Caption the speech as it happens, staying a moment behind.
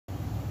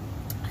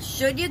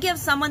Should you give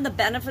someone the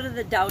benefit of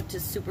the doubt to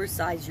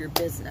supersize your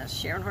business?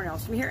 Sharon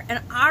Horne-Ellstrom here,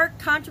 and our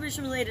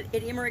contribution-related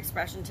idiom or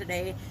expression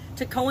today,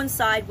 to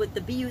coincide with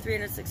the BU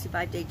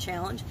 365-day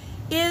challenge,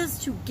 is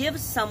to give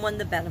someone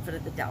the benefit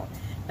of the doubt.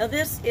 Now,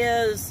 this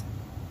is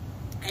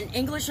an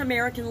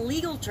English-American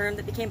legal term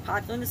that became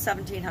popular in the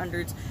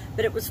 1700s,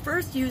 but it was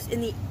first used in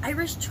the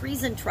Irish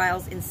treason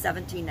trials in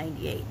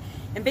 1798.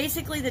 And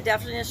basically, the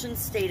definition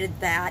stated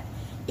that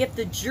if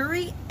the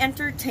jury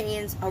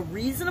entertains a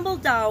reasonable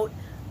doubt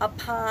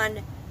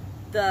upon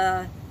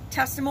the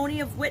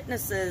testimony of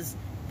witnesses,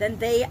 then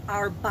they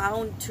are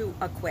bound to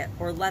acquit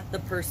or let the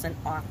person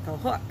off the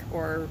hook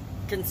or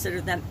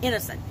consider them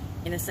innocent.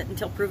 Innocent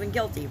until proven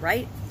guilty,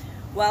 right?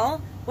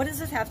 Well, what does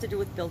this have to do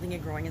with building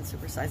and growing and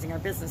supersizing our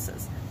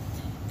businesses?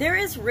 There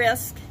is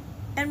risk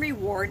and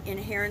reward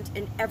inherent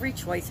in every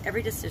choice,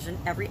 every decision,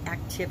 every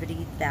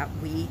activity that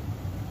we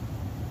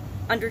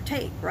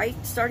undertake, right?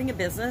 Starting a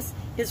business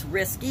is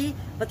risky,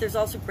 but there's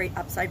also great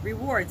upside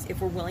rewards if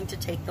we're willing to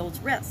take those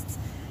risks.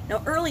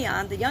 Now, early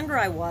on, the younger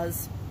I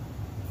was,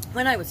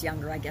 when I was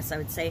younger, I guess I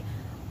would say,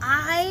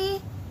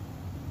 I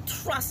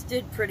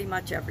trusted pretty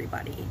much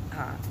everybody.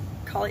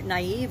 Call it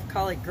naive,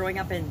 call it growing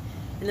up in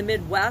the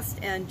Midwest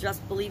and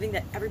just believing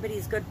that everybody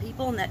is good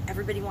people and that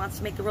everybody wants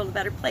to make the world a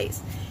better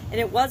place. And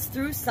it was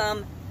through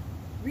some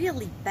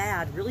really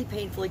bad, really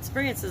painful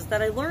experiences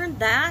that I learned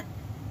that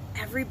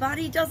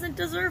everybody doesn't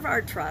deserve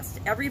our trust.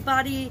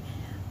 Everybody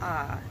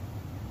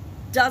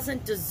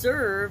doesn't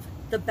deserve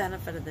the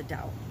benefit of the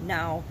doubt.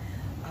 Now,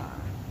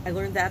 I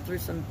learned that through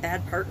some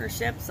bad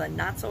partnerships, a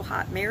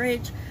not-so-hot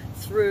marriage,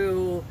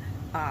 through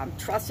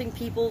trusting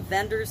people,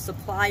 vendors,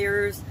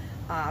 suppliers,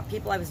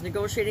 people I was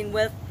negotiating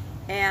with,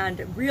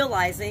 and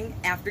realizing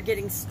after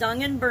getting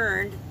stung and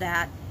burned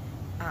that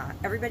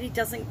everybody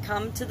doesn't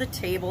come to the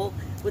table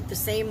with the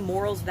same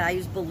morals,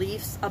 values,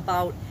 beliefs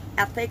about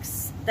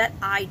ethics that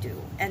I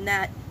do, and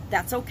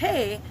that's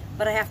okay,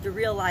 but I have to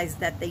realize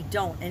that they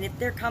don't. And if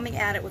they're coming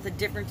at it with a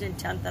different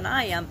intent than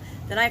I am,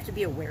 then I have to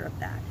be aware of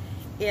that.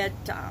 It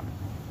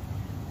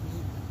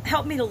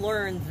helped me to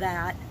learn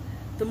that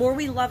the more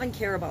we love and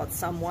care about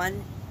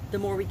someone, the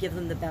more we give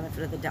them the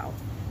benefit of the doubt.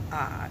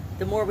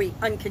 The more we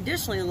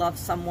unconditionally love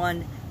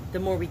someone, the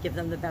more we give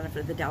them the benefit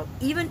of the doubt,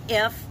 even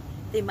if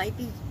they might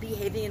be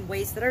behaving in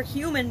ways that are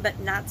human, but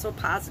not so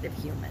positive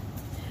human.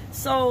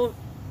 So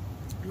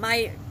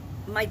my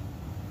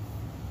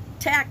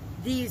tack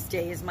these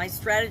days, my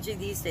strategy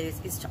these days,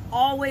 is to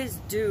always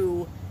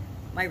do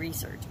my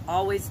research,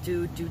 always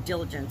do due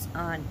diligence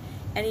on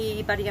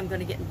anybody I'm going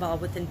to get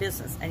involved with in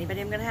business,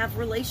 anybody I'm going to have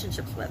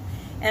relationships with.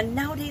 And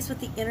nowadays with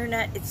the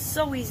internet, it's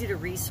so easy to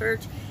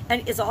research.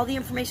 And is all the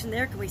information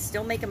there? Can we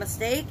still make a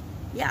mistake?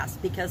 Yes,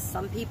 because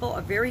some people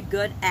are very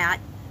good at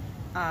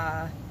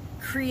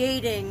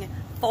creating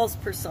false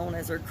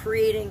personas or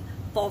creating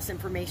false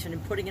information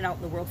and putting it out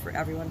in the world for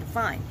everyone to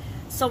find.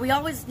 So we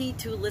always need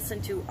to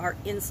listen to our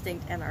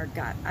instinct and our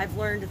gut. I've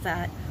learned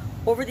that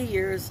over the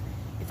years,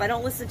 if I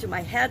don't listen to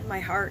my head, my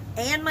heart,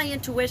 and my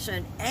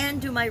intuition,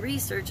 and do my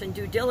research and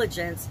due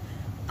diligence,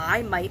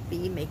 I might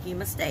be making a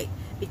mistake.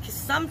 Because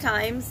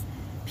sometimes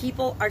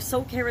people are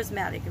so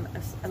charismatic.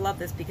 I love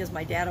this because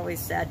my dad always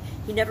said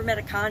he never met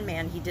a con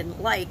man he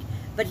didn't like,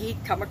 but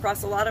he'd come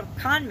across a lot of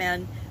con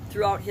men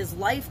throughout his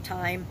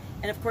lifetime,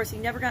 and of course he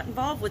never got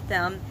involved with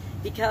them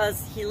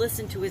because he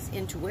listened to his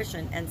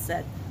intuition and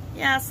said,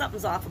 yeah,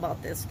 something's off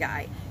about this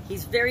guy.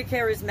 He's very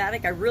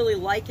charismatic. I really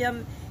like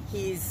him.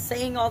 He's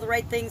saying all the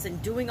right things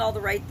and doing all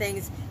the right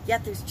things,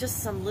 yet there's just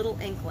some little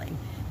inkling.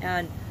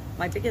 And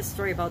my biggest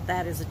story about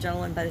that is a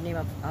gentleman by the name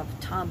of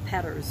Tom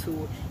Petters,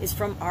 who is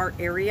from our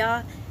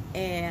area,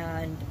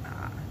 and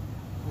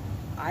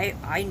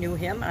I knew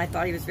him, and I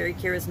thought he was very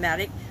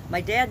charismatic.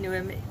 My dad knew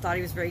him, thought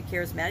he was very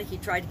charismatic. He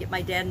tried to get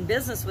my dad in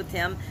business with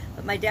him,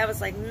 but my dad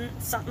was like,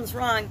 something's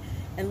wrong.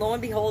 And lo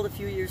and behold, a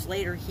few years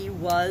later, he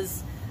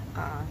was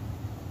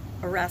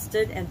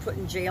arrested and put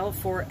in jail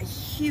for a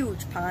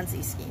huge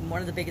Ponzi scheme,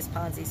 one of the biggest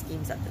Ponzi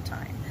schemes at the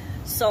time.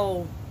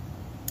 So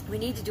we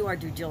need to do our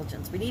due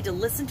diligence. We need to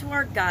listen to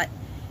our gut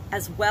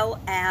as well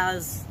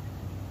as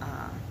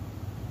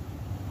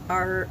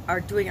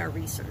our doing our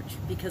research,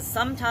 because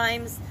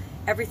sometimes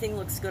everything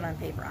looks good on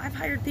paper. I've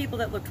hired people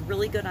that looked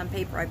really good on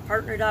paper. I've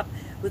partnered up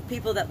with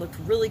people that looked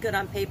really good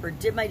on paper,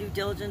 did my due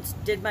diligence,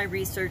 did my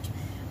research,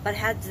 but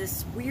had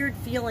this weird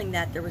feeling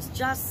that there was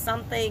just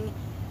something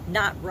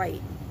not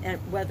right. And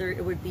whether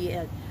it would be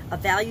a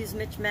values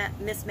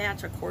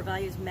mismatch, a core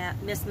values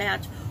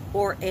mismatch,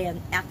 or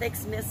an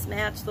ethics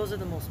mismatch. Those are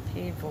the most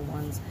painful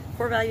ones.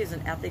 Core values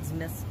and ethics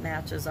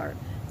mismatches are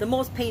the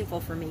most painful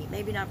for me.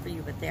 Maybe not for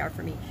you, but they are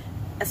for me,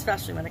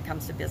 especially when it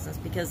comes to business,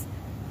 because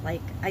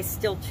like I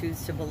still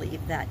choose to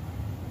believe that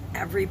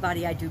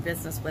everybody I do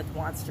business with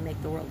wants to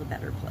make the world a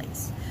better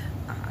place.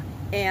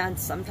 And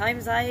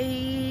sometimes I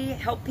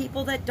help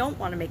people that don't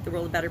want to make the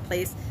world a better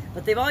place,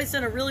 but they've always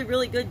done a really,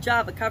 really good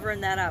job of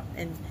covering that up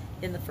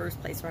in the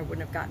first place, or I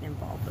wouldn't have gotten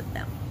involved with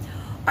them.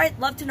 All right,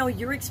 love to know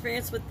your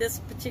experience with this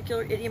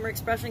particular idiom or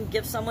expression.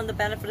 Give someone the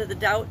benefit of the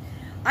doubt.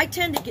 I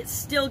tend to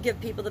still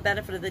give people the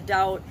benefit of the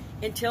doubt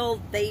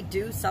until they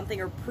do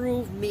something or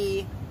prove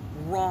me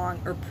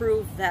wrong or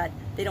prove that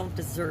they don't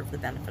deserve the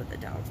benefit of the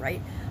doubt,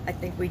 right? I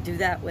think we do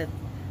that with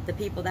the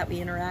people that we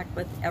interact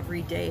with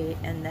every day,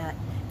 and that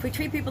if we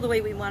treat people the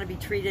way we want to be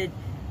treated,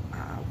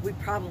 we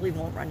probably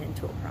won't run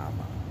into a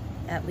problem,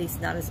 at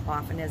least not as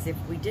often as if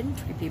we didn't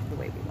treat people the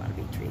way we want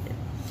to be treated.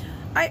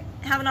 All right,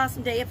 have an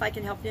awesome day. If I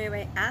can help you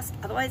anyway, ask.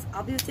 Otherwise,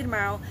 I'll be with you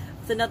tomorrow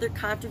with another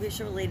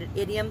contribution-related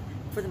idiom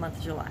for the month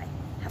of July.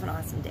 Have an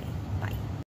awesome day.